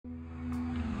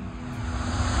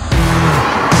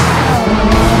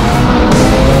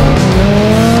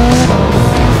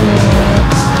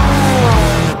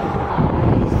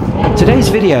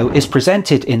video is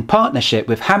presented in partnership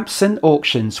with Hampson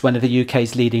Auctions, one of the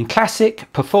UK's leading classic,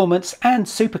 performance and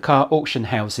supercar auction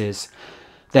houses.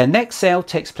 Their next sale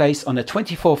takes place on the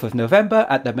 24th of November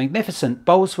at the magnificent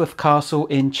Bolesworth Castle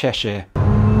in Cheshire.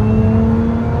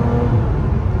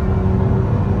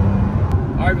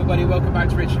 Hi everybody, welcome back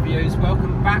to Rich Reviews.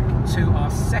 Welcome back to our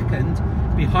second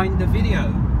behind the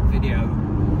video,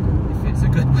 if it's a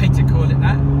good way to call it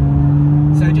that.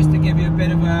 So just to give you a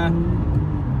bit of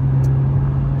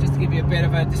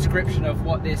a description of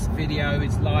what this video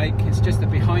is like. It's just a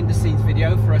behind the scenes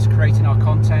video for us creating our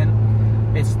content.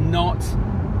 It's not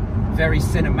very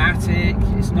cinematic,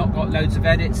 it's not got loads of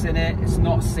edits in it, it's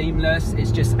not seamless,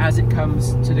 it's just as it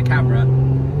comes to the camera.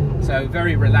 So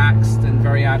very relaxed and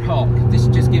very ad hoc. This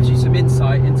just gives you some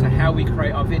insight into how we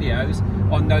create our videos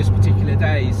on those particular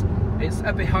days. It's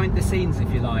a behind the scenes, if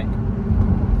you like.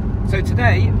 So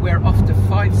today we're off to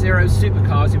 50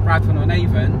 Supercars in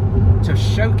Bradford-on-Avon to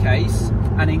showcase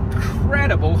an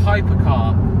incredible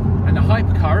hypercar. And the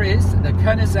hypercar is the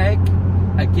Koenigsegg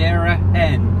Agera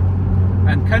N.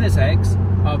 And Koenigsegg's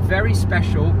are very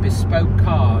special bespoke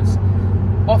cars.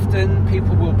 Often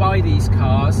people will buy these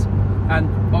cars, and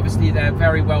obviously they're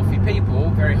very wealthy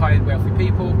people, very high-end wealthy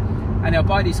people, and they'll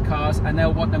buy these cars and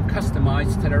they'll want them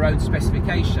customized to their own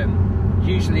specification,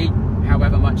 usually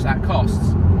however much that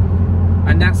costs.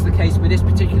 And that's the case with this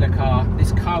particular car.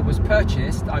 This car was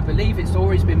purchased, I believe it's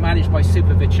always been managed by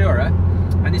Super Vettura,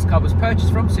 and this car was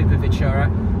purchased from Super Vettura,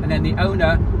 and then the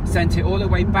owner sent it all the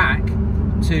way back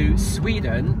to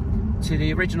Sweden, to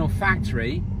the original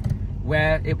factory,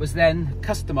 where it was then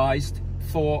customized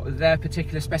for their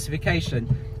particular specification,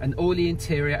 and all the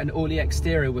interior and all the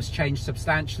exterior was changed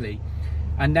substantially.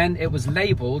 And then it was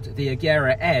labeled the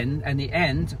Agera N, and the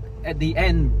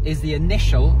N is the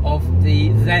initial of the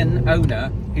then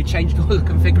owner who changed all the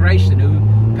configuration, who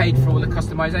paid for all the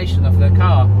customization of the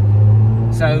car.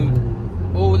 So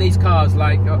all these cars,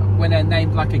 like when they're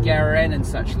named like Agera N and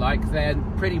such like, they're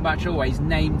pretty much always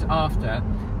named after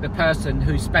the person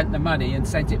who spent the money and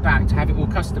sent it back to have it all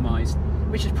customized,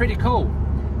 which is pretty cool.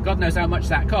 God knows how much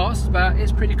that costs, but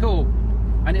it's pretty cool.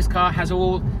 And this car has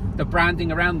all the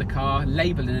branding around the car,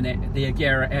 labeling it the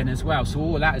Agera N as well, so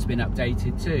all that has been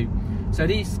updated too. So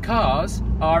these cars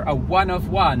are a one of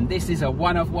one. This is a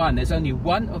one of one. There's only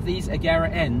one of these Agera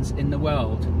Ns in the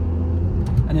world,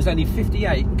 and there's only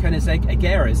 58 Koenigsegg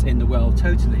Ageras in the world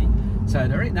totally. So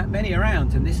there ain't that many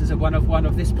around, and this is a one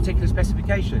of this particular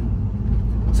specification.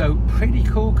 So pretty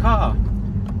cool car.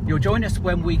 You'll join us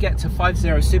when we get to 50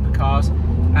 Supercars,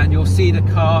 and you'll see the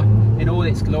car in all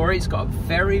its glory. It's got a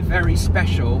very, very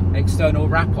special external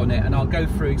wrap on it, and I'll go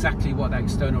through exactly what that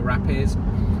external wrap is,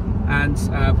 and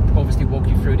obviously walk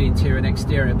you through the interior and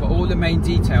exterior. But all the main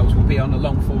details will be on the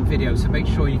long form video, so make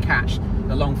sure you catch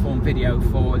the long form video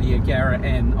for the Agera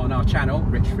N on our channel,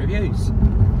 Rich Reviews.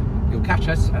 You'll catch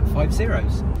us at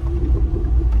 50s.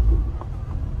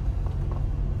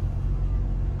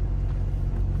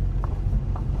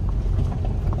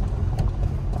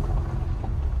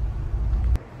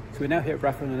 We're now here at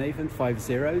Bradford-on-Avon,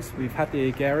 50s. We've had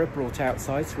the Agera brought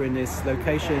outside, so we're in this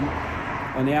location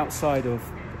on the outside of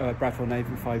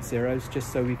Bradford-on-Avon 50s,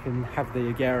 just so we can have the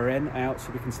Agera N out,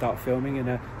 so we can start filming in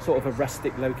a sort of a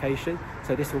rustic location.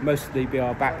 So this will mostly be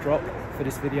our backdrop for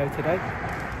this video today.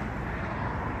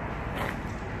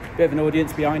 Bit of an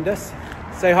audience behind us.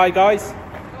 Say hi, guys.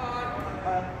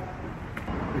 Hi.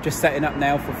 We're just setting up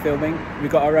now for filming.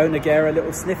 We've got our own Agera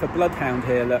little sniffer bloodhound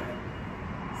here, look.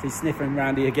 He's sniffing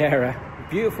around the Agera.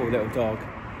 Beautiful little dog.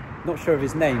 Not sure of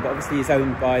his name, but obviously he's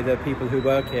owned by the people who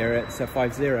work here at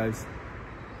 50s.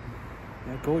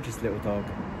 Yeah, gorgeous little dog.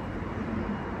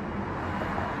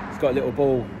 He's got a little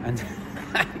ball, and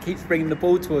he keeps bringing the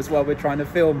ball to us while we're trying to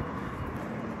film.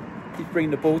 He keeps bringing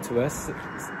the ball to us,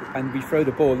 and we throw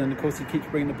the ball, and of course he keeps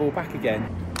bringing the ball back again.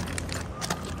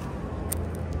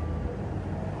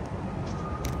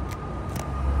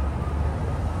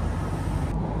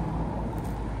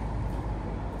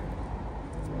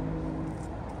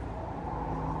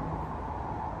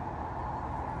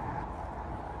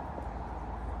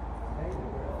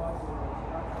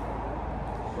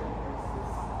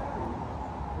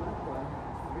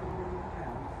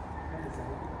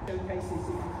 Showcases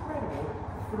incredible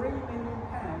 £3 million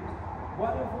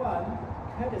one-of-one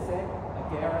Koenigsegg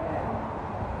Agera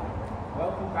N.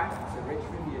 Welcome back to Rich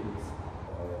Reviews.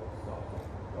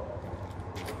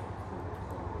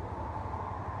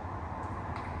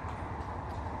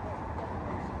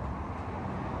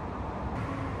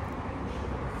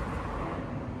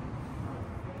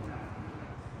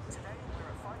 Today we're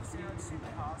at 50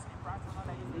 Supercars in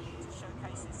Bradford-on-Avon to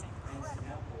showcase this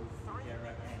incredible £3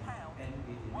 million N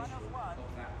being the initial of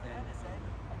that then.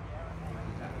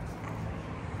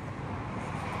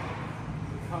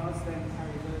 The cars then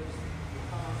carry those.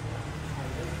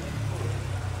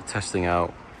 Testing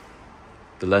out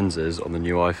the lenses on the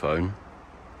new iPhone.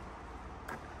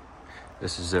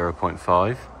 This is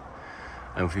 0.5,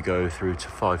 and if we go through to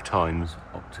 5 times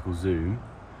optical zoom,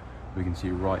 we can see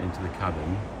right into the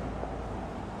cabin,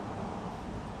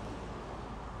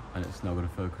 and it's now going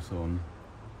to focus on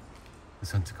the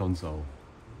center console.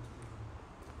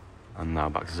 And now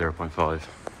back to 0.5.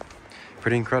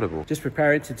 Pretty incredible. Just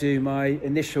preparing to do my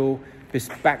initial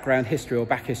background history or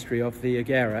back history of the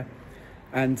Agera,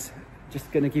 and just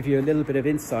going to give you a little bit of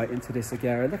insight into this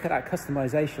Agera. Look at that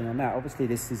customization on that. Obviously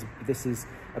this is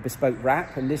a bespoke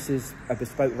wrap, and this is a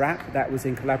bespoke wrap that was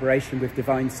in collaboration with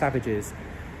Divine Savages.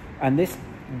 And this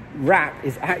wrap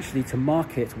is actually to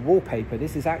market wallpaper.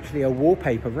 This is actually a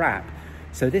wallpaper wrap.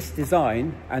 So this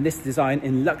design, and this design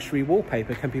in luxury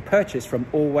wallpaper, can be purchased from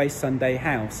Always Sunday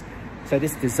House. So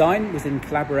this design was in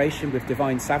collaboration with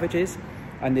Divine Savages,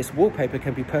 and this wallpaper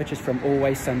can be purchased from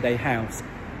Always Sunday House.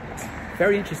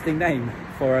 Very interesting name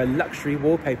for a luxury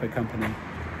wallpaper company.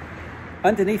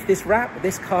 Underneath this wrap,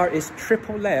 this car is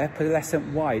triple layer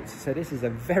pearlescent white. So this is a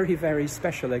very, very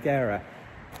special Agera.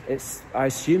 I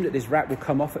assume that this wrap will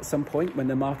come off at some point when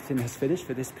the marketing has finished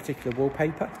for this particular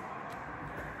wallpaper.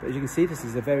 But as you can see, this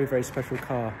is a very, very special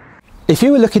car. If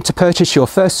you were looking to purchase your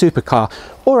first supercar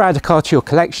or add a car to your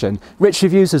collection, Rich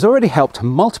Reviews has already helped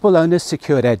multiple owners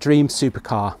secure their dream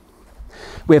supercar.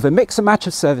 We have a mix and match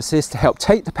of services to help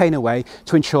take the pain away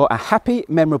to ensure a happy,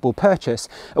 memorable purchase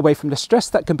away from the stress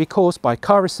that can be caused by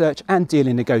car research and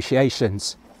dealing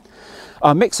negotiations.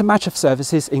 Our mix and match of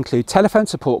services include telephone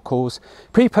support calls,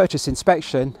 pre-purchase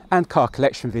inspection and car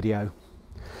collection video.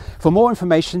 For more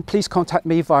information, please contact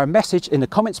me via a message in the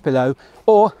comments below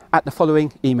or at the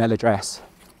following email address.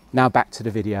 Now back to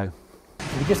the video.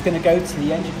 We're just going to go to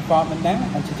the engine compartment now,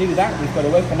 and to do that we've got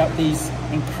to open up these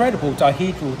incredible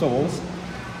dihedral doors.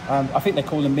 I think they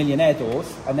call them millionaire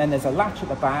doors, and then there's a latch at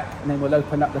the back, and then we'll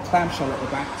open up the clamshell at the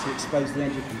back to expose the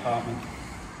engine compartment.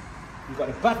 You've got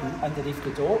a button underneath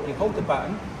the door. You hold the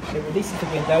button, it releases the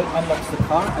window, unlocks the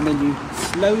car, and then you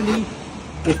slowly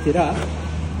lift it up,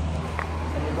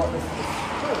 and you've got this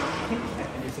pinch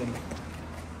mechanism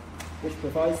which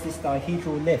provides this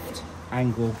dihedral lift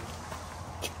angle.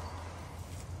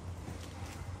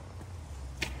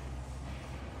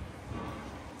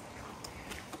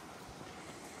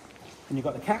 And you've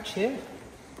got the catch here.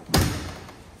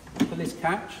 For this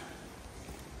catch,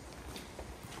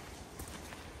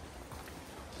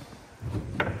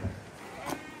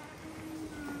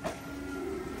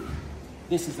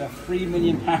 this is a £3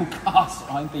 million car, so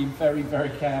I'm being very, very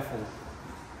careful.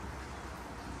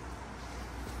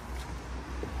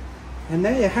 And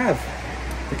there you have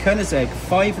the Koenigsegg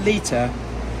 5-litre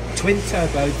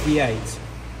twin-turbo V8.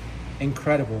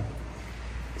 Incredible.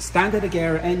 Standard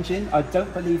Agera engine. I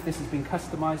don't believe this has been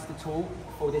customized at all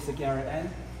for this Agera N,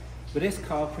 but this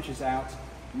car pushes out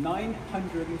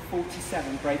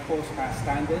 947 brake horsepower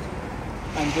standard,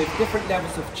 and with different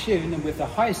levels of tune, and with the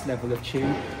highest level of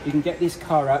tune, you can get this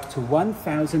car up to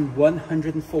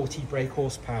 1,140 brake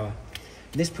horsepower.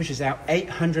 And this pushes out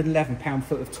 811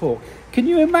 pound-foot of torque. Can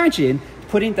you imagine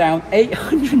putting down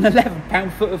 811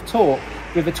 pound-foot of torque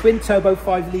with a twin-turbo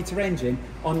 5-litre engine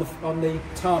on the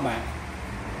tarmac?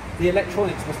 The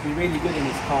electronics must be really good in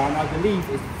this car, and I believe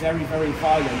it's very, very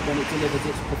violent when it delivers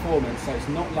its performance. So it's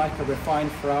not like a refined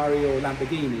Ferrari or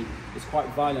Lamborghini. It's quite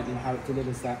violent in how it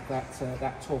delivers that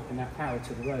torque and that power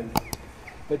to the road.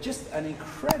 But just an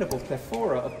incredible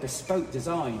plethora of bespoke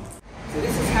design. So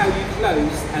this is how you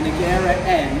close an Agera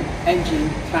N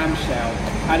engine clamshell,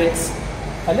 and it's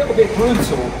a little bit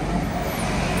brutal.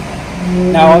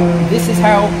 Now, this is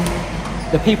how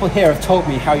the people here have told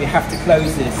me how you have to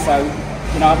close this. So,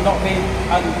 you know, I'm not being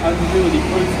unduly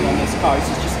brutal on this car, this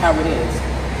is just how it is.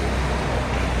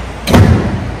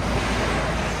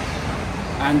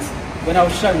 And when I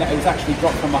was shown that it was actually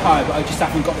dropped from a high, but I just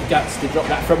haven't got the guts to drop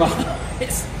that from a high.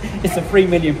 It's a £3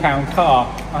 million car.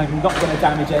 I'm not going to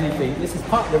damage anything. This is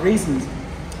part of the reasons,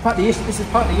 this is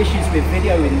part of the issues with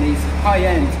videoing these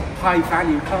high-end,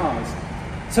 high-value cars.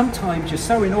 Sometimes you're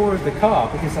so in awe of the car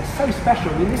because they're so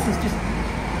special. I mean, this is just,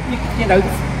 you know,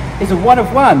 it's a one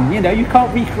of one. You know, you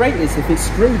can't recreate this if it's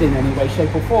screwed in any way,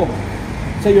 shape or form.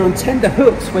 So you're on tender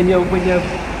hooks when you're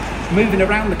moving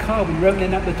around the car, when you're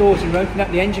opening up the doors and you're opening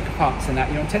up the engine compartments and that.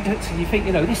 You're on tender hooks and you think,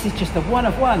 you know, this is just a one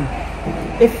of one.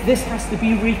 If this has to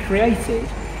be recreated,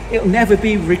 it'll never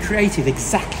be recreated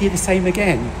exactly the same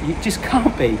again. It just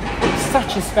can't be. It's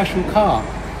such a special car.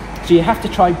 So you have to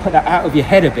try and put that out of your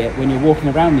head a bit when you're walking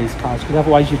around these cars, because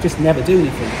otherwise you just never do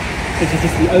anything, because you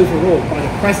just be overawed by the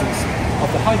presence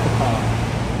of the hypercar.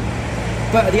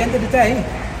 But at the end of the day,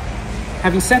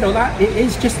 having said all that, it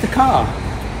is just a car.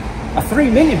 A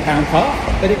 £3 million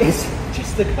car, but it is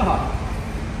just a car.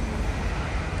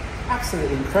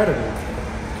 Absolutely incredible.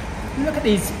 Look at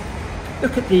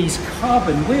these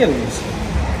carbon wheels.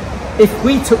 If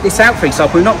we took this out, for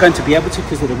example, we're not going to be able to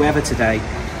because of the weather today,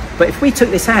 but if we took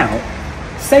this out,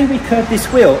 say we curved this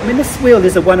wheel, I mean, this wheel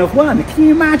is a one of one. Can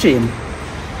you imagine?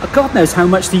 God knows how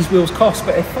much these wheels cost,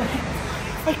 but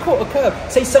if I caught a curb,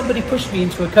 say somebody pushed me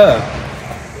into a curb.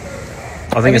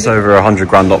 I think it's over £100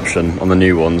 grand option on the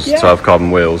new ones to have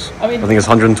carbon wheels. I think it's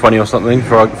 120 or something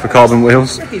for carbon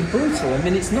wheels. It's freaking brutal. I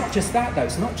mean, it's not just that though.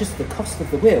 It's not just the cost of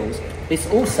the wheels. It's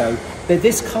also that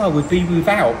this car would be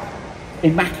without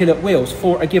immaculate wheels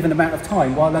for a given amount of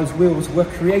time while those wheels were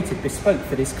created bespoke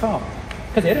for this car.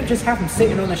 Because they don't just have them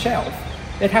sitting on a shelf.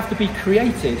 They'd have to be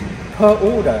created per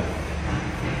order.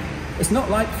 It's not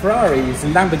like Ferraris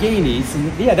and Lamborghinis,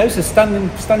 and yeah, those are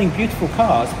stunning, beautiful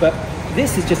cars, but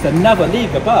this is just another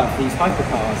league above these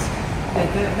hypercars.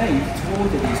 They're made to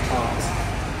order these cars.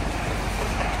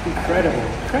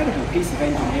 Incredible piece of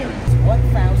engineering.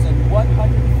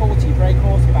 1,140 brake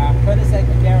horsepower, Koenigsegg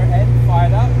Agera N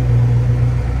fired up.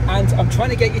 And I'm trying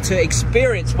to get you to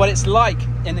experience what it's like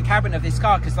in the cabin of this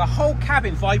car, because the whole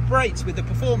cabin vibrates with the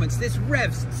performance. This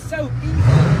revs so evenly.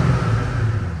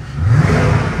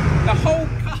 The whole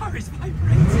car is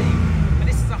vibrating, and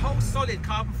this is a whole solid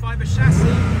carbon fibre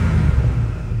chassis.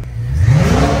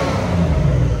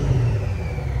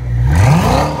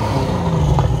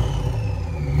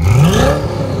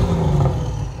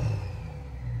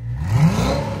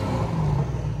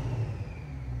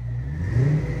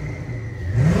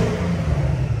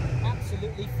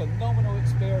 Absolutely phenomenal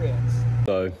experience.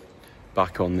 So,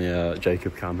 back on the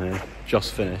Jacob cam here,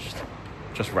 just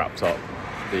wrapped up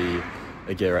the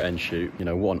Agera N shoot. You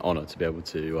know, what an honour to be able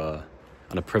to,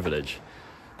 and a privilege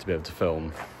to be able to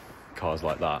film cars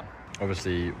like that.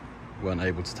 Obviously, weren't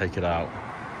able to take it out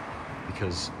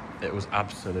because it was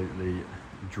absolutely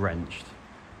drenched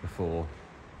before.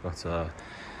 But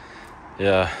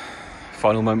yeah,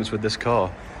 final moments with this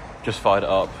car. Just fired it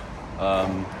up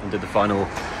and did the final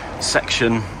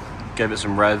section, gave it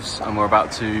some revs, and we're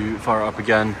about to fire it up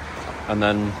again and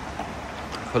then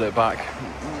pull it back.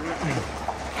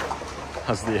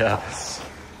 As the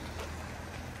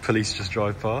police just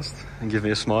drive past and give me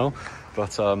a smile.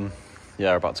 But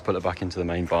yeah, we're about to put it back into the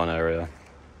main barn area.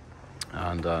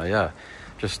 And yeah,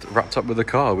 just wrapped up with the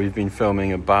car. We've been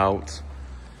filming about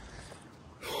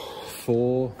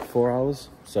four hours.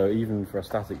 So even for a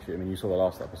static shoot, I mean, you saw the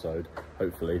last episode,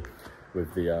 hopefully,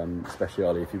 with the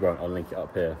Speciale. If you won't, I'll link it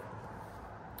up here.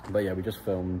 But yeah, we just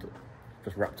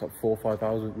wrapped up 4 or 5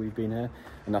 hours we've been here,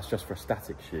 and that's just for a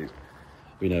static shoot.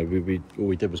 You know, all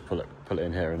we did was pull it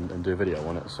in here and do a video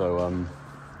on it. So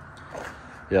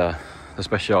yeah, the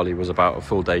Speciale was about a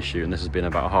full day shoot, and this has been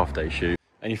about a half day shoot.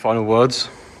 Any final words?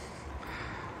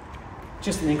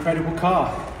 Just an incredible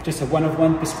car, just a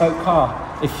one-of-one bespoke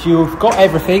car. If you've got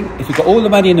everything, if you've got all the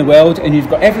money in the world and you've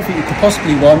got everything you could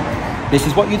possibly want, this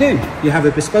is what you do. You have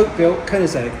a bespoke built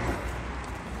Koenigsegg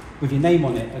with your name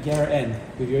on it, Agera N,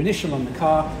 with your initial on the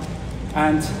car,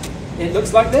 and it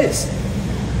looks like this.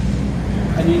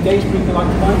 And you engage people like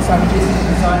Divine Savages to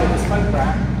design a bespoke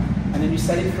wrap, and then you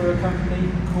sell it for a company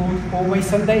called Always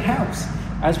Sunday House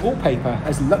as wallpaper,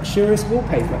 as luxurious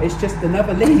wallpaper. It's just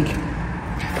another league.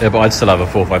 Yeah, but I'd still have a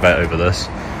 458 over this.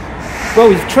 Well,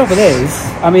 the trouble is,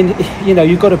 I mean, you know,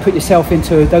 you've got to put yourself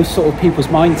into those sort of people's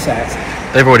mindsets.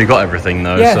 They've already got everything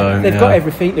though. Yeah, so, they've got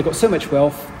everything. They've got so much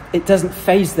wealth. It doesn't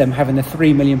faze them having a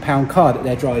 £3 million car that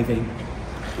they're driving.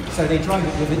 So they drive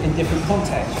it with it in different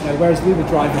contexts. You know, whereas we would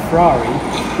drive a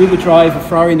Ferrari, we would drive a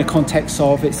Ferrari in the context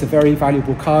of it's a very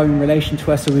valuable car in relation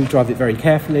to us, so we would drive it very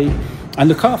carefully and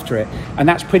look after it. And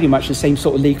that's pretty much the same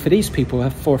sort of league for these people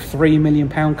for a £3 million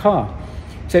car.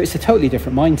 So it's a totally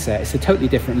different mindset. It's a totally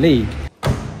different league.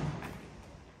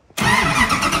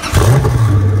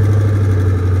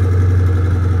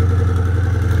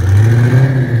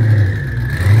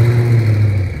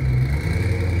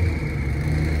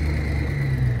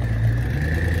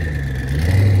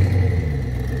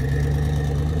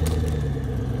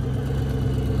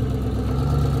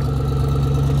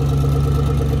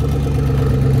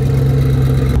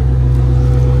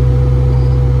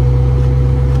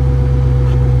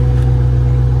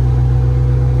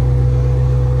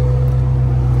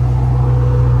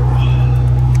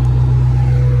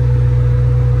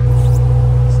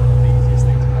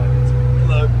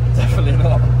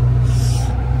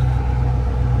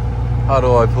 How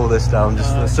do I pull this down?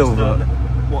 Just the silver.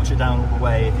 Watch it down all the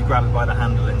way. If you grab it by the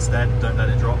handle instead, don't let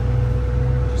it drop.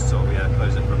 Just sort of, yeah,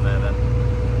 close it from there then.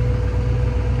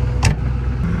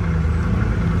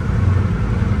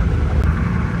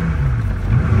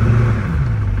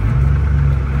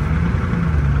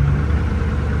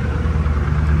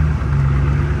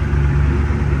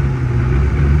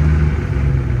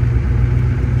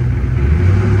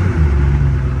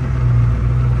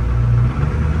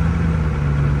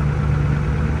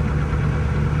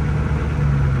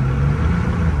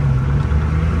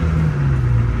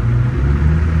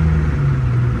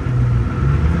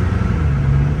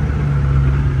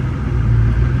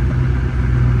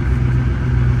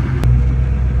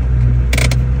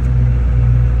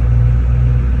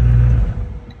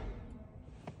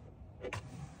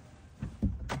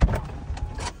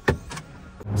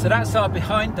 So that's our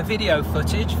behind the video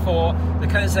footage for the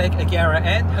Koenigsegg Agera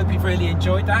N. Hope you've really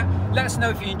enjoyed that. Let us know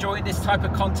if you enjoyed this type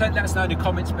of content. Let us know in the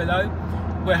comments below.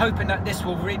 We're hoping that this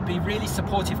will be really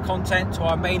supportive content to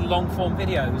our main long form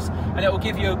videos, and it will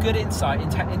give you a good insight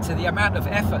into the amount of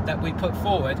effort that we put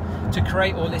forward to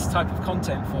create all this type of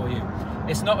content for you.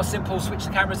 It's not a simple switch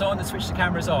the cameras on and switch the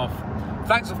cameras off.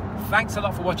 Thanks a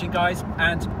lot for watching, guys,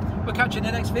 and we'll catch you in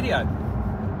the next video.